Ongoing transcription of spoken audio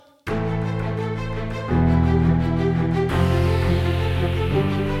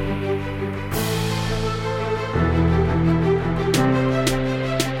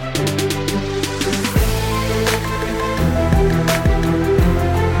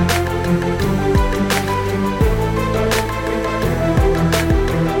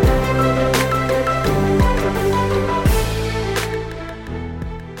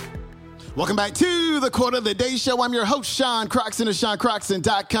Quote of the Day Show. I'm your host, Sean Croxton of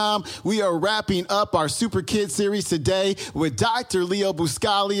SeanCroxton.com. We are wrapping up our Super Kids series today with Dr. Leo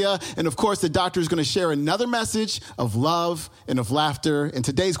Buscaglia. And of course, the doctor is going to share another message of love and of laughter. And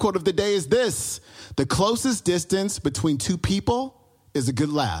today's quote of the day is this: the closest distance between two people is a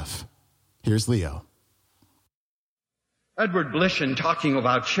good laugh. Here's Leo. Edward Blishen, talking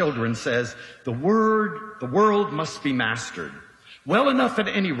about children, says, the world must be mastered. Well enough at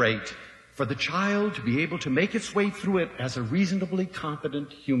any rate for the child to be able to make its way through it as a reasonably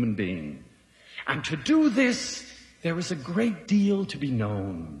competent human being. And to do this, there is a great deal to be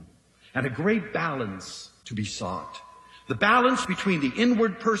known and a great balance to be sought. The balance between the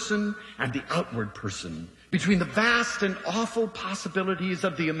inward person and the outward person, between the vast and awful possibilities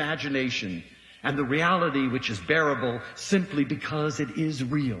of the imagination and the reality which is bearable simply because it is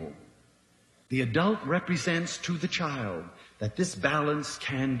real. The adult represents to the child that this balance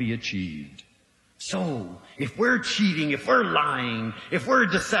can be achieved. So, if we're cheating, if we're lying, if we're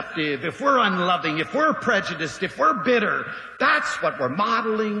deceptive, if we're unloving, if we're prejudiced, if we're bitter, that's what we're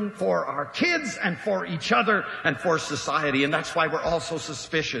modeling for our kids and for each other and for society. And that's why we're all so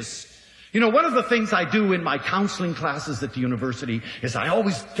suspicious. You know, one of the things I do in my counseling classes at the university is I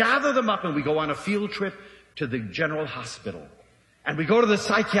always gather them up and we go on a field trip to the general hospital. And we go to the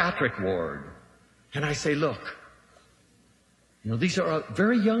psychiatric ward. And I say, look, you know, these are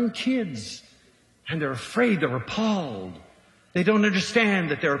very young kids, and they're afraid, they're appalled. They don't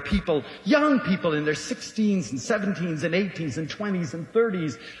understand that there are people, young people in their 16s and 17s and 18s and 20s and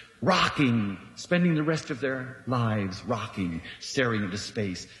 30s, rocking, spending the rest of their lives rocking, staring into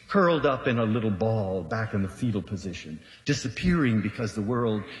space, curled up in a little ball back in the fetal position, disappearing because the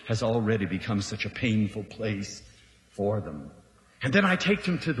world has already become such a painful place for them. And then I take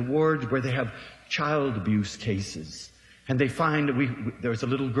them to the ward where they have child abuse cases. And they find there's a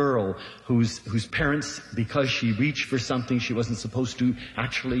little girl whose parents, because she reached for something she wasn't supposed to,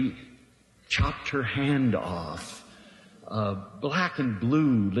 actually chopped her hand off. Black and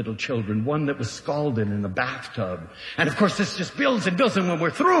blue little children, one that was scalded in a bathtub. And of course this just builds and builds, and when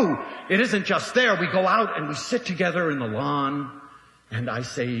we're through, it isn't just there. We go out and we sit together in the lawn, and I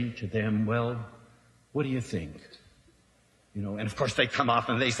say to them, well, what do you think? You know, and of course they come off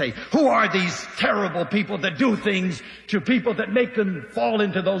and they say, who are these terrible people that do things to people that make them fall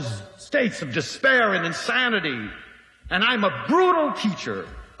into those states of despair and insanity? And I'm a brutal teacher.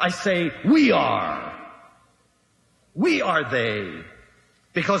 I say, we are. We are they.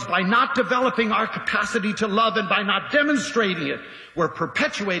 Because by not developing our capacity to love and by not demonstrating it, we're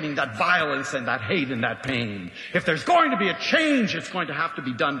perpetuating that violence and that hate and that pain. If there's going to be a change, it's going to have to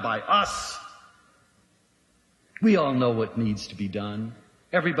be done by us. We all know what needs to be done.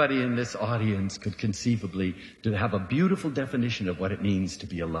 Everybody in this audience could conceivably have a beautiful definition of what it means to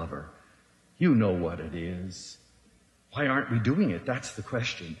be a lover. You know what it is. Why aren't we doing it? That's the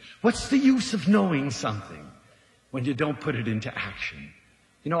question. What's the use of knowing something when you don't put it into action?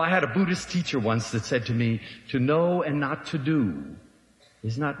 You know, I had a Buddhist teacher once that said to me, to know and not to do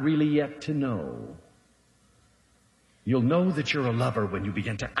is not really yet to know. You'll know that you're a lover when you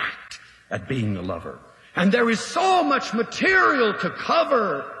begin to act at being a lover. And there is so much material to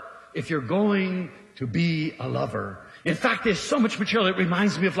cover if you're going to be a lover. In fact, there's so much material, it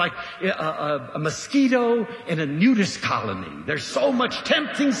reminds me of like a mosquito in a nudist colony. There's so much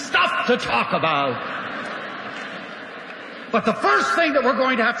tempting stuff to talk about. But the first thing that we're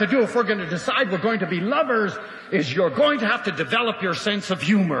going to have to do if we're going to decide we're going to be lovers is you're going to have to develop your sense of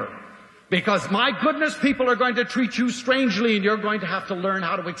humor. Because, my goodness, people are going to treat you strangely, and you're going to have to learn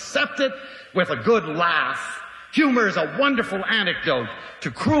how to accept it with a good laugh. Humor is a wonderful antidote to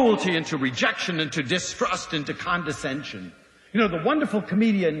cruelty and to rejection and to distrust and to condescension. You know, the wonderful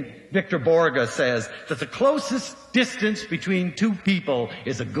comedian Victor Borge says that the closest distance between two people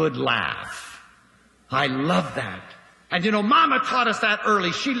is a good laugh. I love that. And you know, Mama taught us that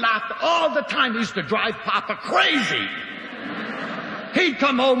early. She laughed all the time. It used to drive Papa crazy. He'd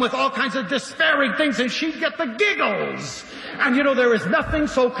come home with all kinds of despairing things and she'd get the giggles. And you know, there is nothing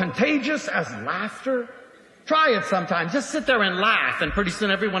so contagious as laughter. Try it sometime. Just sit there and laugh, and pretty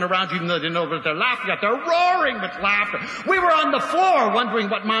soon everyone around you, even though they know what they're laughing at, they're roaring with laughter. We were on the floor wondering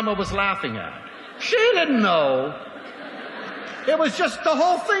what Mama was laughing at. She didn't know. It was just, the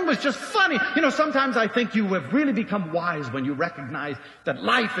whole thing was just funny. You know, sometimes I think you have really become wise when you recognize that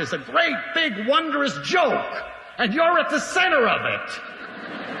life is a great, big, wondrous joke. And you're at the center of it.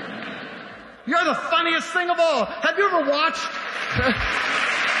 You're the funniest thing of all. Have you ever watched...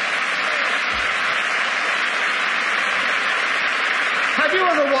 Have you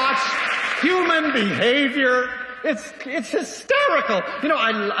ever watched human behavior? It's hysterical. You know,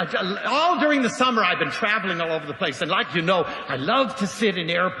 all during the summer I've been traveling all over the place. And like you know, I love to sit in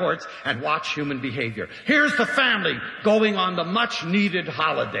airports and watch human behavior. Here's the family going on the much needed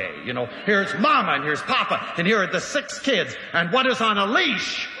holiday. You know, here's Mama and here's Papa and here are the 6 kids and one is on a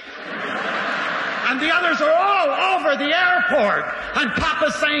leash. And the others are all over the airport. And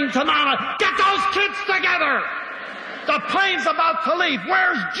Papa's saying to Mama, get those kids together. The plane's about to leave.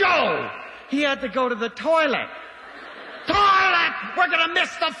 Where's Joe? He had to go to the toilet. Toilet! We're going to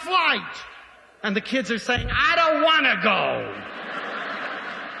miss the flight. And the kids are saying, I don't want to go.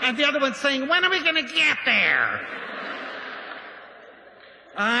 And the other one's saying, when are we going to get there?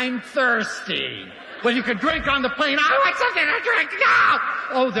 I'm thirsty. Well, you can drink on the plane. I want something to drink now.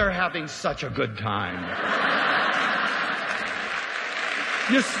 Oh, they're having such a good time.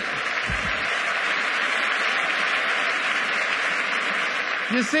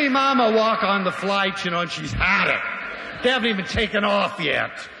 You see Mama walk on the flight, you know, and she's had it. They haven't even taken off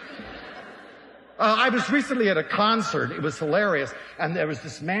yet. I was recently at a concert. It was hilarious. And there was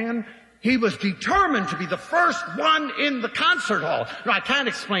this man. He was determined to be the first one in the concert hall. Now, I can't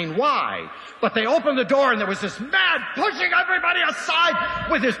explain why, but they opened the door and there was this man pushing everybody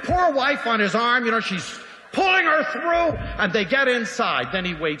aside with his poor wife on his arm. You know, she's pulling her through, and they get inside. Then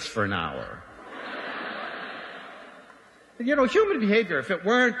he waits for an hour. You know, human behavior, if it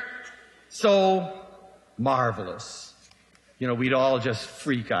weren't so marvelous, you know, we'd all just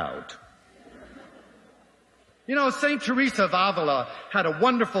freak out. You know, St. Teresa of Avila had a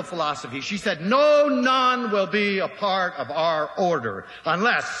wonderful philosophy. She said, no nun will be a part of our order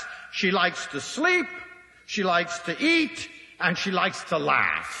unless she likes to sleep, she likes to eat, and she likes to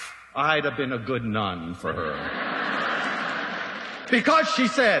laugh. I'd have been a good nun for her. Because she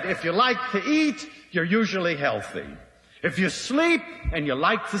said, if you like to eat, you're usually healthy. If you sleep and you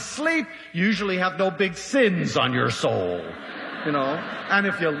like to sleep, you usually have no big sins on your soul. You know? And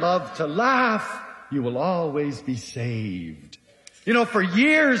if you love to laugh, you will always be saved. You know, for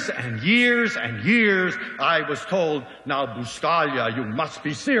years and years and years, I was told, now, Buscaglia, you must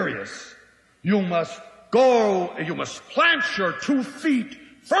be serious. You must plant your 2 feet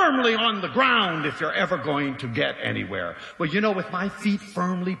firmly on the ground if you're ever going to get anywhere. Well, you know, with my feet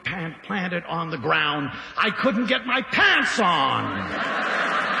firmly planted on the ground, I couldn't get my pants on.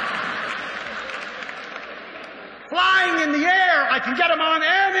 Flying in the air, I can get them on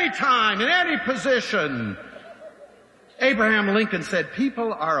any time, in any position. Abraham Lincoln said,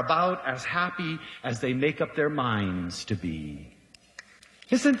 people are about as happy as they make up their minds to be.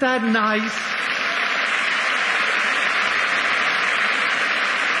 Isn't that nice?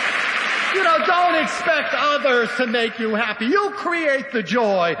 You know, don't expect others to make you happy. You create the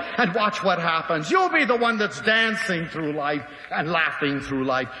joy and watch what happens. You'll be the one that's dancing through life and laughing through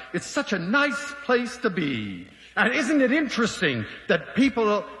life. It's such a nice place to be. And isn't it interesting that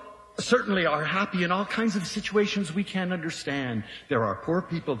people certainly are happy in all kinds of situations we can't understand? There are poor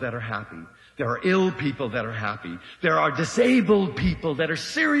people that are happy. There are ill people that are happy. There are disabled people that are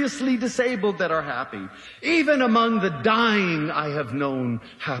seriously disabled that are happy. Even among the dying, I have known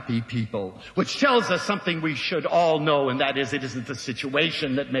happy people, which tells us something we should all know, and that is, it isn't the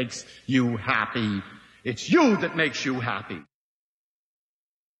situation that makes you happy. It's you that makes you happy.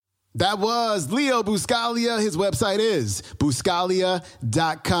 That was Leo Buscaglia. His website is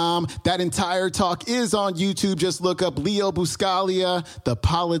Buscaglia.com. That entire talk is on YouTube. Just look up Leo Buscaglia, The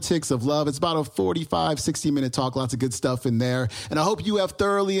Politics of Love. It's about a 45, 60-minute talk. Lots of good stuff in there. And I hope you have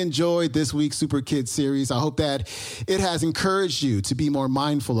thoroughly enjoyed this week's Super Kids series. I hope that it has encouraged you to be more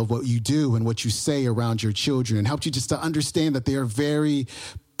mindful of what you do and what you say around your children, and helped you just to understand that they are very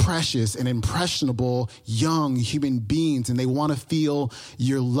precious and impressionable young human beings, and they want to feel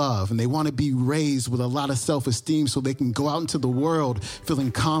your love, and they want to be raised with a lot of self-esteem so they can go out into the world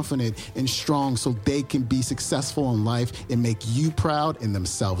feeling confident and strong, so they can be successful in life and make you proud and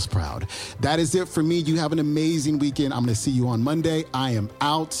themselves proud. That is it for me. You have an amazing weekend. I'm going to see you on Monday. I am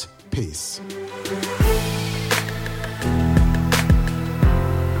out. Peace.